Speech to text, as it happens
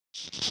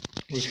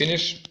we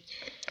finish.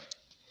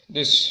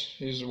 This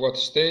is what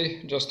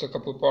stay, just a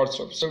couple parts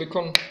of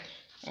silicone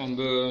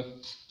and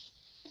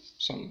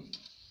some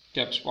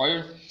caps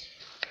wire.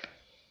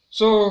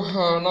 So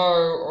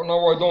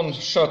now I don't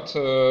shut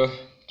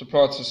the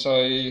process.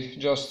 I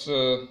just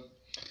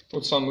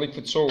put some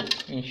liquid soap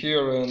in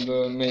here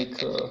and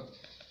make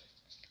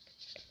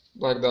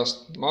black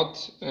dust mud,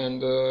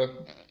 and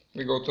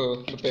we go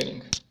to the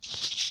painting.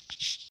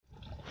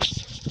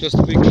 Just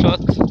a big shot.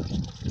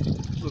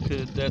 Look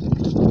at that.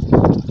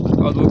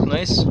 That look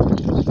nice.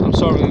 I'm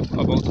sorry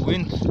about the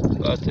wind,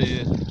 but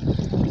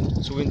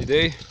it's a windy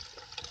day.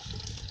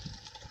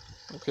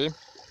 Okay,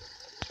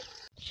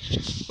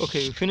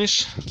 we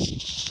finish.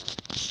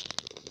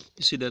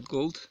 You see that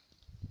gold?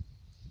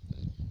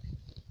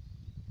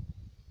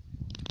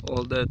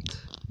 All that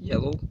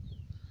yellow,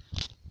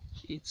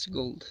 it's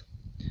gold.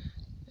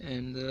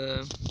 And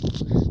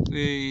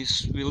we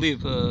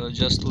leave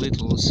just a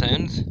little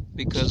sand,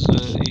 because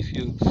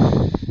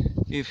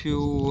if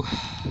you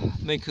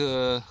make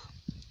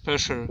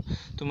pressure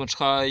too much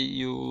high,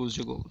 you lose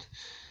your gold.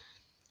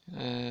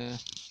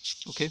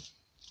 Okay,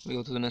 we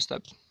go to the next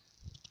step.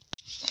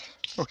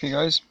 Okay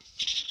guys,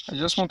 I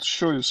just want to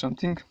show you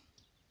something.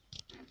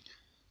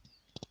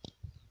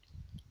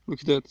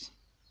 Look at that,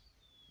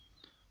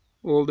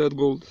 all that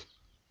gold.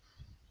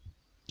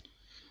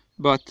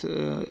 But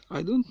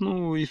I don't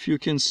know if you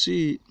can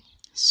see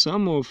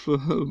some of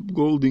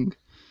gold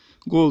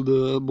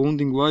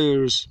bonding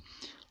wires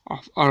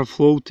are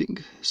floating.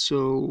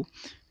 So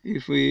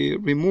if we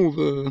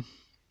remove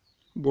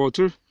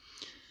water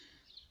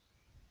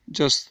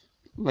just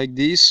like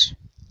this,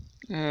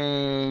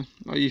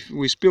 if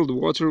we spill the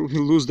water, we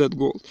lose that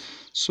gold.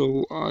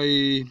 So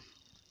I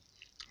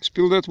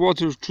spill that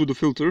water through the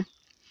filter,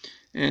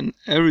 and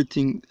every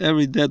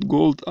that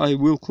gold I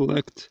will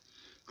collect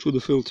through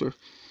the filter.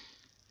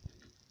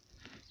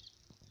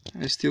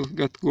 I still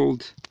got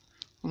gold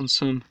on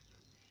some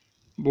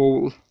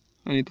bowl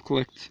I need to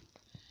collect.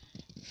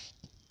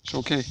 So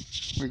okay,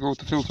 we go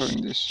to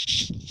filtering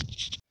this.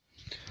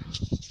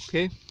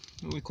 Okay,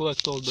 we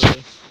collect all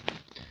the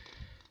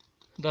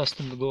dust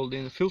and the gold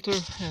in the filter,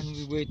 and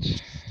we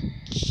wait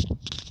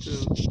to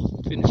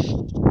finish.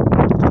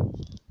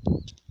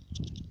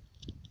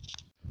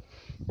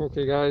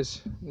 Okay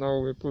guys, now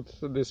we put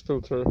this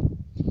filter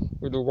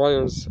with the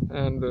wires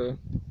and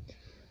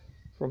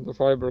from the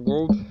fiber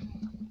gold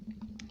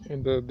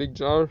in the big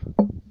jar.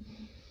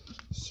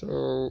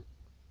 So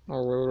I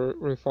will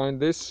refine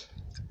this.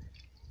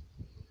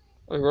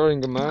 I'm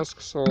wearing a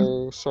mask,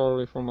 so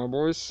sorry for my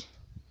voice.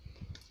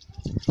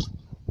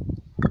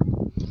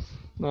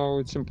 Now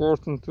it's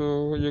important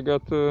you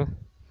got a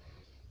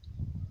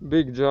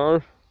big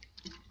jar,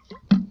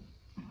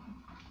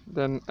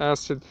 then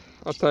acid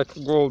attack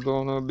gold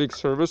on a big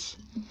surface.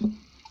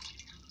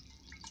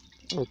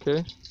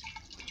 Okay,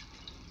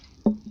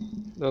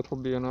 that will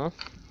be enough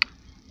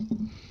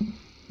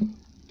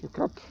to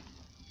cup.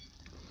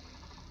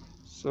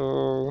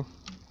 So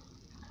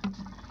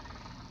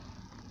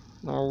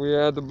now we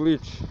add the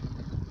bleach.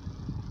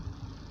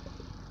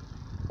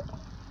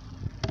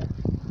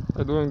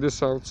 I'm doing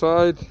this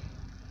outside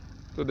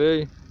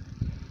today.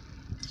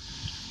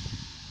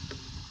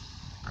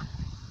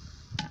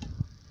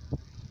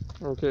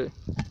 Okay.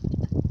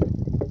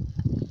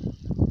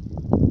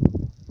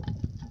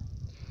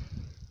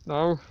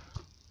 Now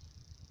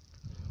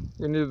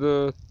we need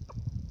a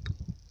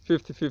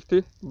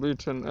 50-50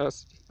 bleach and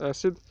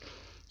acid.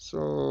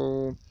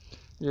 So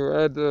you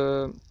add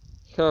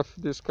half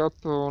this cup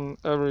on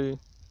every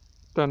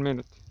 10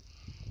 minutes.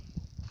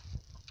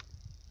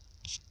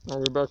 Now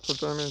we're back for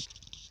 10 minutes.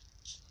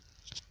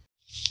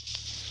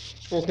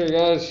 Okay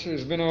guys,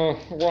 it's been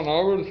 1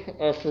 hour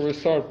after we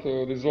start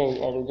to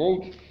dissolve our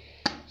gold.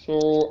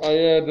 So I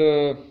add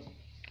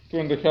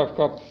 2.5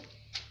 cup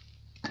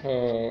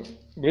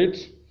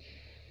bleach.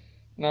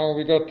 Now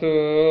we got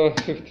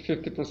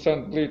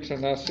 50% bleach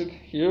and acid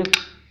here,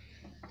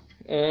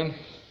 and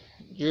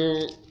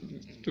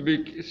to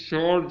be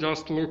sure,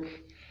 just look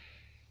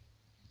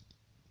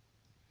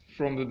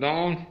from the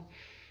down.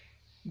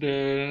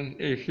 Then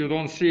if you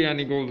don't see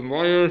any golden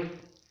wire,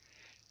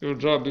 your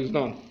job is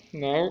done.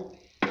 Now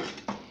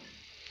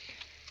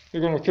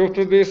we're gonna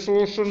filter this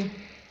solution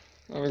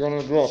and we're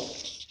gonna drop.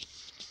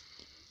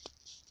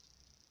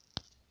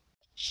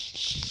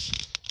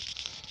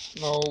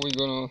 Now we're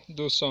gonna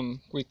do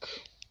some quick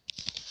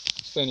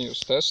stainless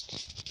test.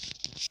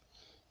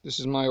 This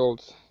is my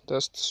old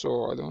test,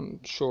 so I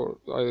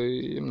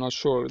am not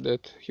sure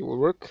that he will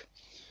work,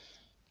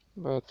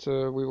 but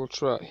we will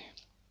try.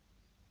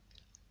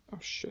 Oh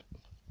shit.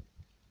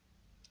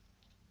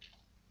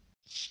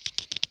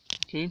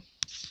 Okay,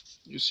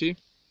 you see,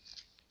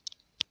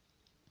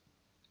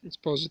 it's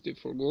positive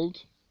for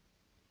gold,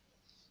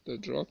 the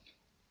drop.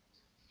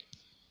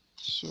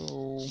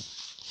 So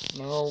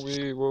now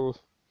we will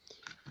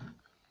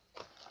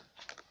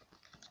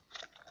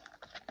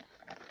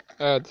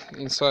add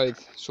inside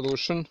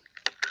solution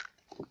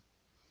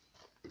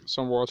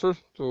some water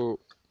to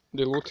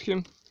dilute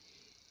him.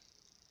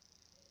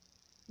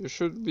 You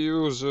should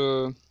use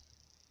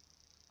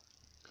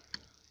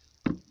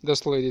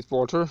distilled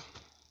water,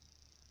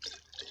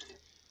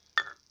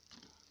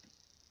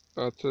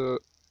 but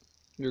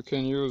you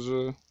can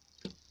use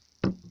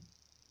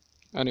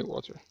any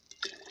water,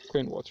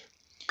 clean water.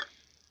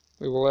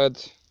 We will add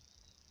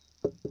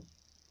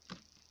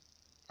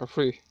a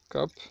 3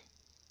 cup,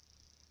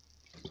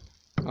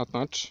 not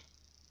much.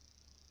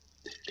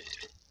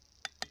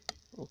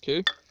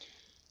 Okay,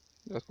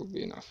 that will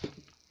be enough.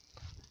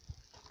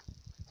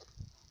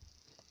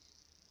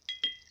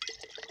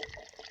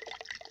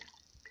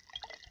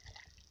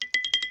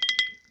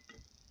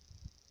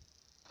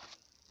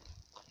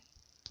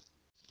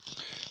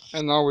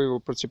 And now we will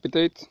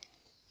precipitate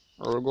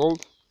our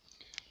gold.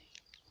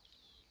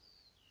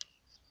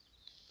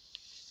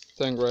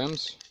 10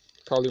 grams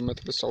kalium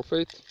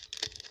metabisulfate.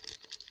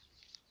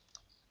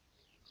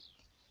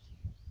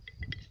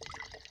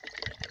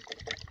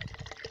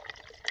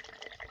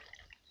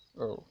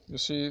 Oh, you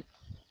see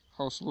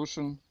how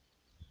solution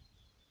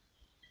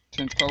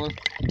change color?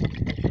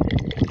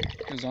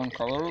 Is on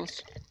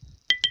colorless.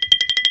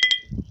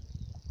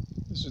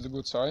 This is a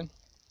good sign.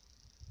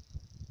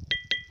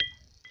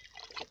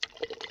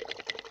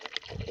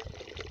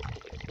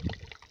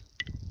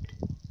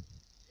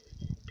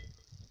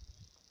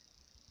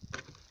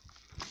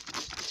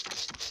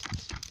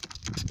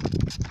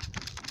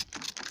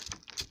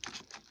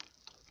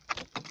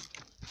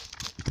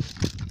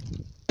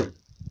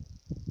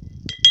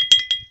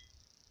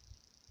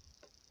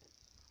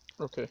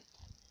 Okay.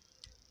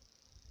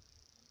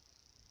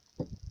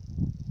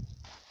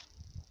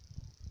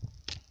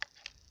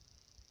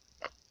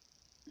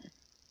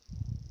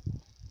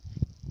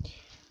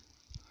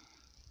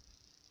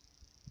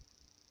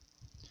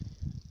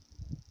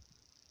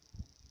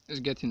 It's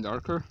getting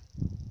darker.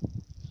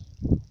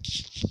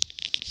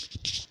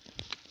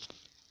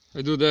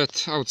 I do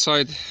that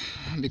outside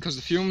because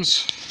the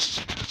fumes,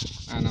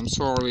 and I'm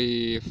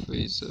sorry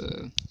if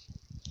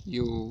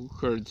you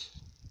heard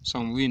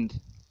some wind,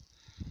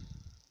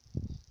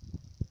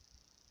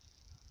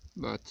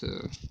 but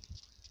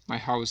my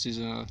house is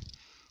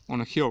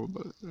on a hill,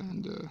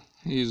 and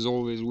it is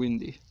always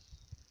windy.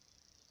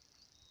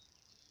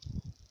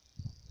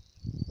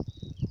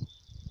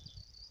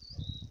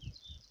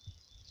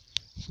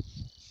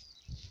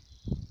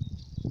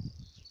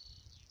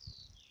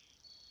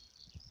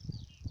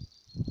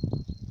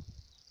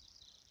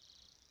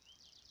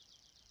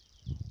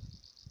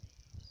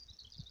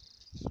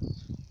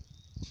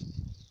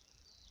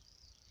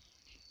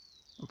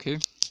 Okay,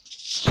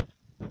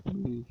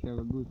 we have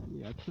a good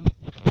reaction.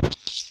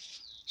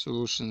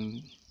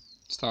 Solution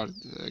start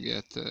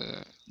get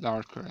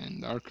darker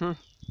and darker.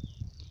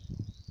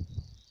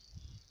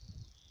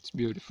 It's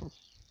beautiful.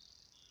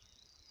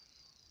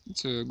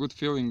 It's a good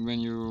feeling when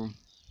you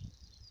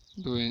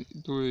do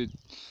it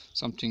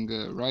something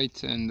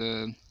right,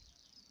 and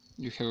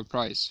you have a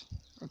prize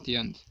at the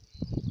end.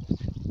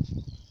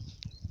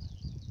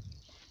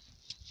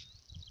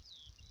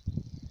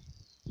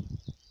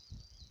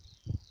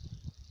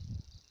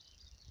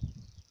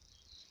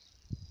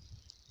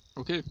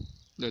 Okay,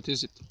 that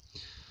is it.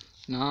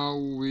 Now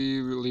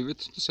we will leave it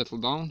to settle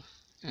down,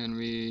 and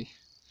we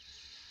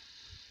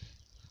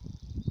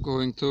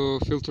going to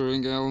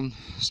filtering and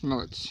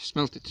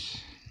smelt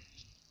it.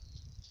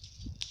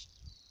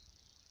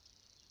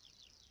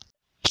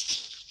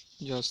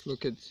 Just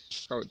look at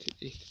how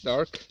it's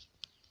dark.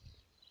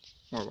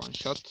 More one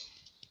shot,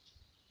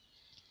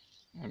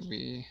 and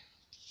we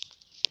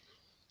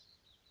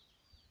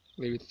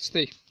leave it to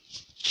stay.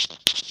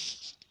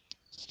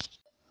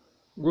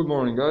 Good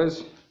morning,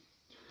 guys.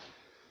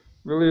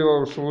 We leave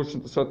our solution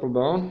to settle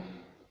down,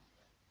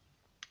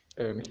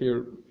 and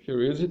here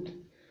is it.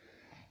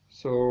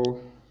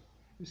 So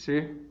you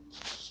see,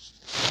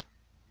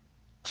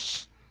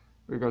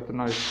 we got a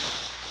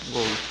nice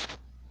gold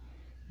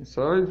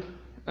inside,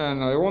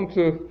 and I want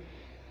to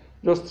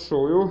just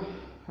show you.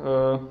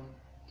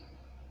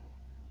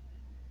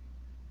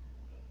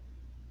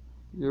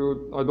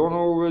 I don't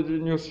know whether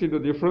you see the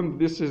difference.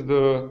 This is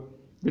the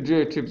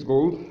BGA Chips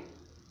gold,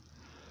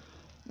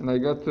 and I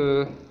got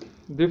a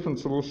different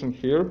solution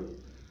here.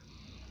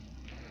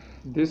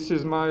 This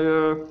is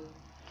my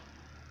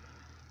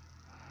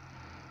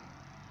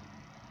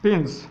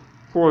pins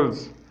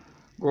foils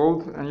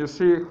gold, and you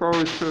see how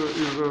it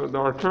is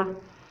darker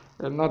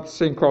and not the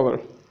same color,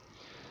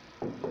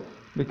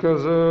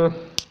 because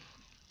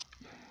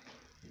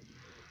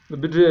the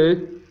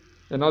BGA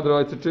and other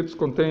IT chips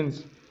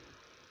contains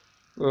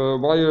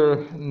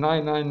wire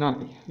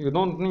 999. You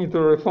don't need to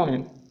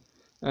refine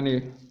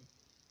any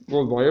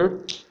gold wire.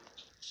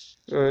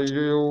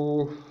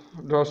 You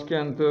just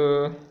can't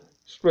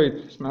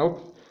straight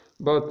smelt,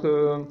 but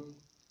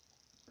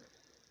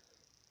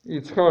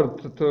it's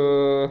hard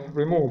to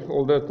remove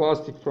all that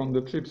plastic from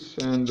the chips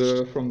and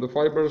from the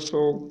fiber,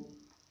 so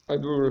I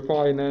do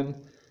refine, and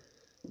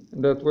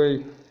that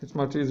way it's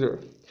much easier.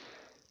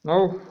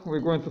 Now we're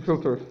going to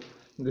filter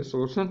this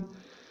solution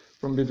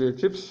from BGA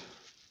Chips,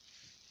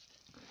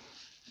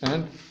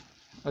 and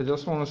I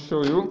just want to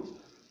show you.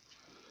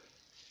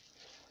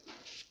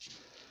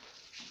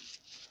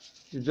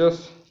 You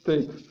just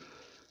take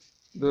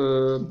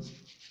the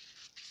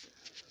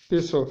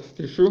piece of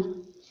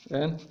tissue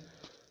and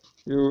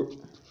you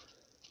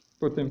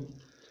put him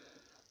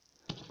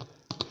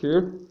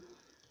here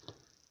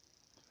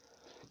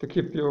to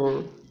keep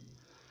your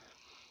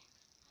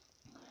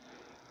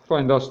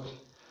fine dust.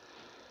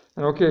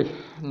 And okay,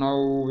 now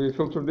we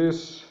filter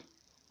this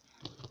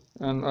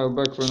and I'll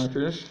back when I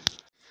finish.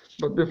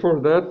 But before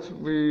that,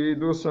 we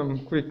do some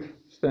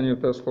quick stannio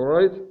test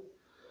chloride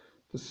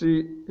to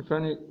see if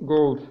any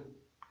gold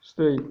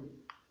stay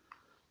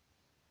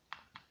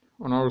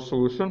on our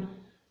solution.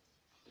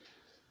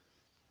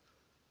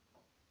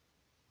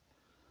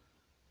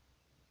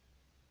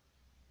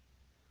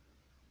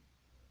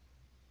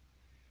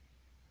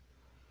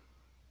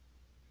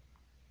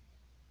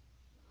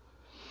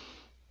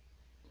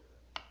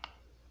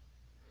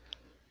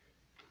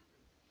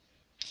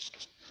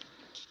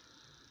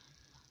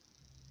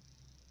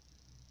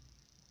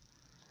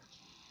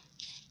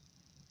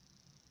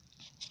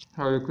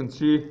 How you can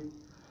see,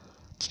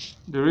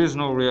 there is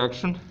no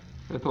reaction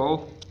at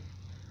all,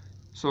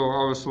 so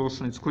our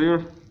solution is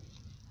clear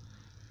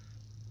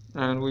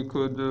and we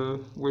could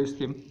waste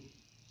him.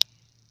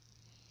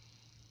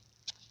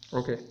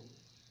 Okay.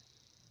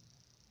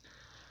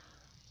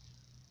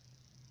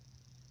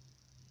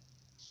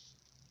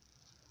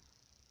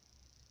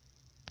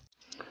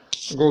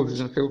 Gold is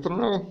in filter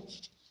now,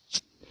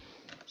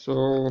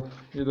 so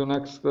you do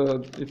next,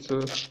 it's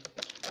a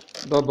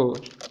double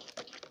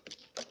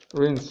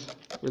rinse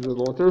with the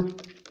water.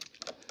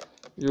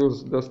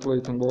 Use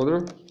distillating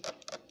water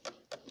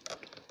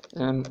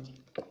and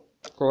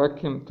collect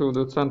him to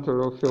the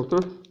center of filter.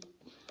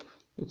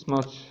 It's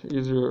much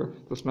easier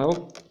to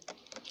smelt.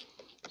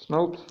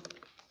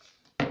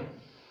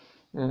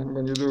 And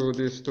when you do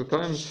this 2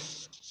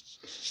 times,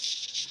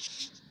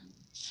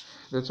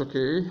 that's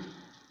okay.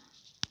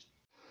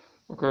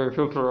 Okay,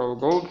 filter our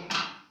gold.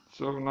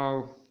 So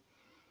now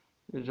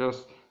you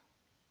just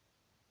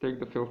take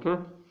the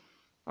filter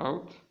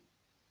out.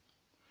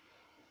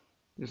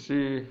 You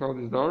see how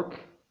it's dark.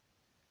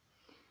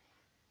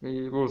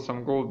 We lose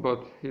some gold,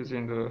 but it's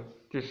in the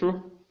tissue.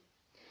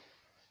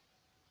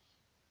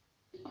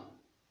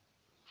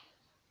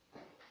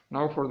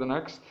 Now for the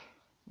next,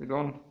 we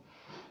don't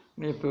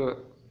need to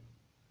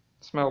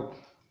smelt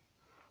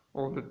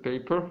all the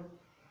paper.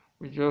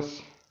 We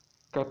just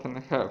cut in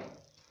half.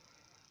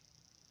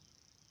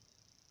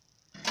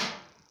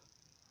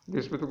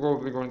 This with the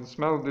gold we're going to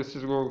smelt. This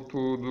is going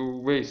to do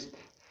waste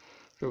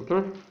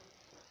filter.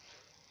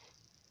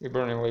 We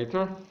burn it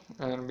later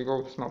and we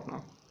go to smelt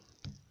now.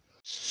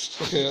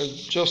 Okay, I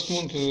just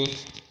want to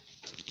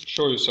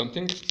show you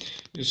something.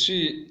 You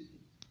see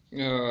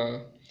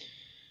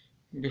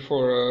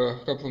before a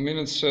couple of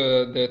minutes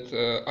that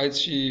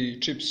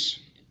IC chips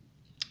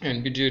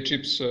and BGA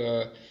chips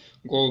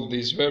gold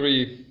is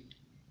very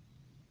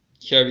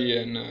heavy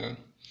and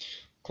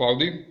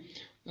cloudy,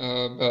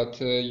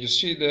 but you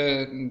see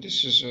that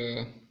this is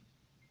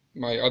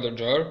my other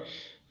jar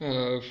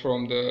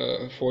from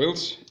the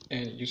foils,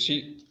 and you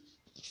see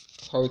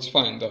how it's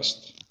fine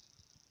dust,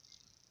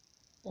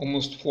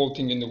 almost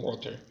floating in the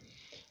water,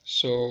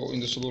 so in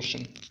the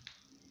solution.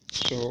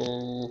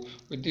 So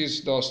with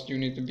this dust you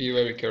need to be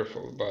very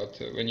careful, but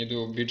when you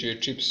do BGA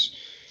chips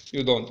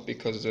you don't,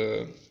 because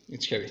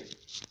it's heavy.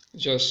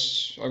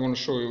 Just I want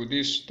to show you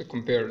this to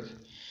compare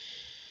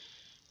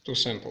 2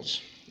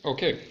 samples.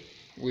 Okay,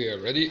 we are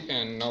ready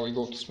and now we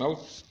go to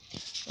smelt.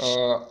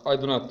 I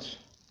do not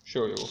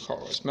show you how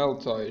I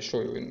smelt, I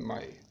show you in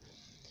my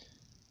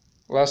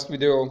last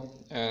video,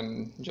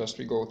 and just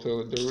we go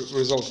to the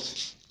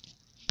result.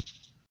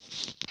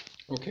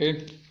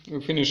 Okay, we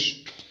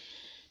finish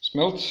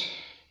smelt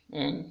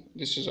and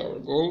this is our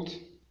gold.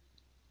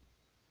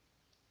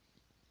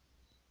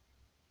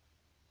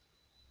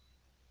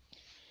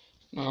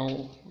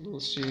 Now we'll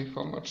see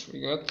how much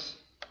we got.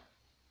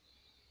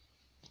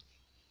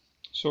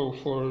 So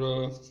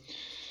for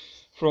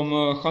from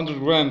 100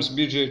 grams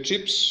BGA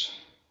chips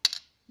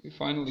we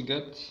finally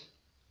get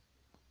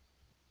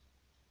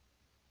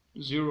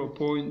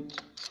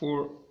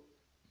 0.4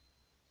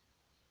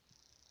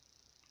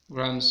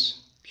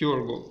 grams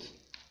pure gold.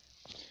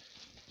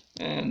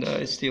 And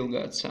I still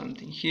got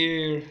something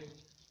here.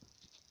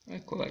 I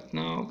collect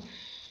now,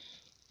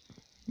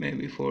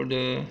 maybe for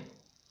the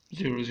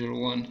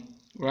 0.001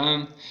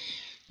 gram,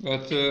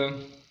 but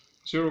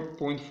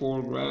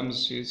 0.4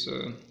 grams is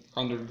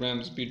 100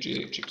 grams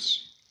BGA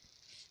chips.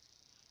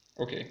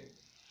 Okay,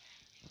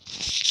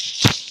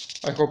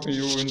 I hope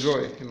you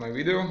enjoy my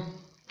video,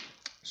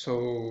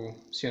 so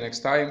see you next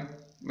time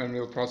when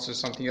we'll process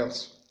something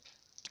else.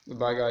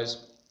 Goodbye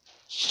guys.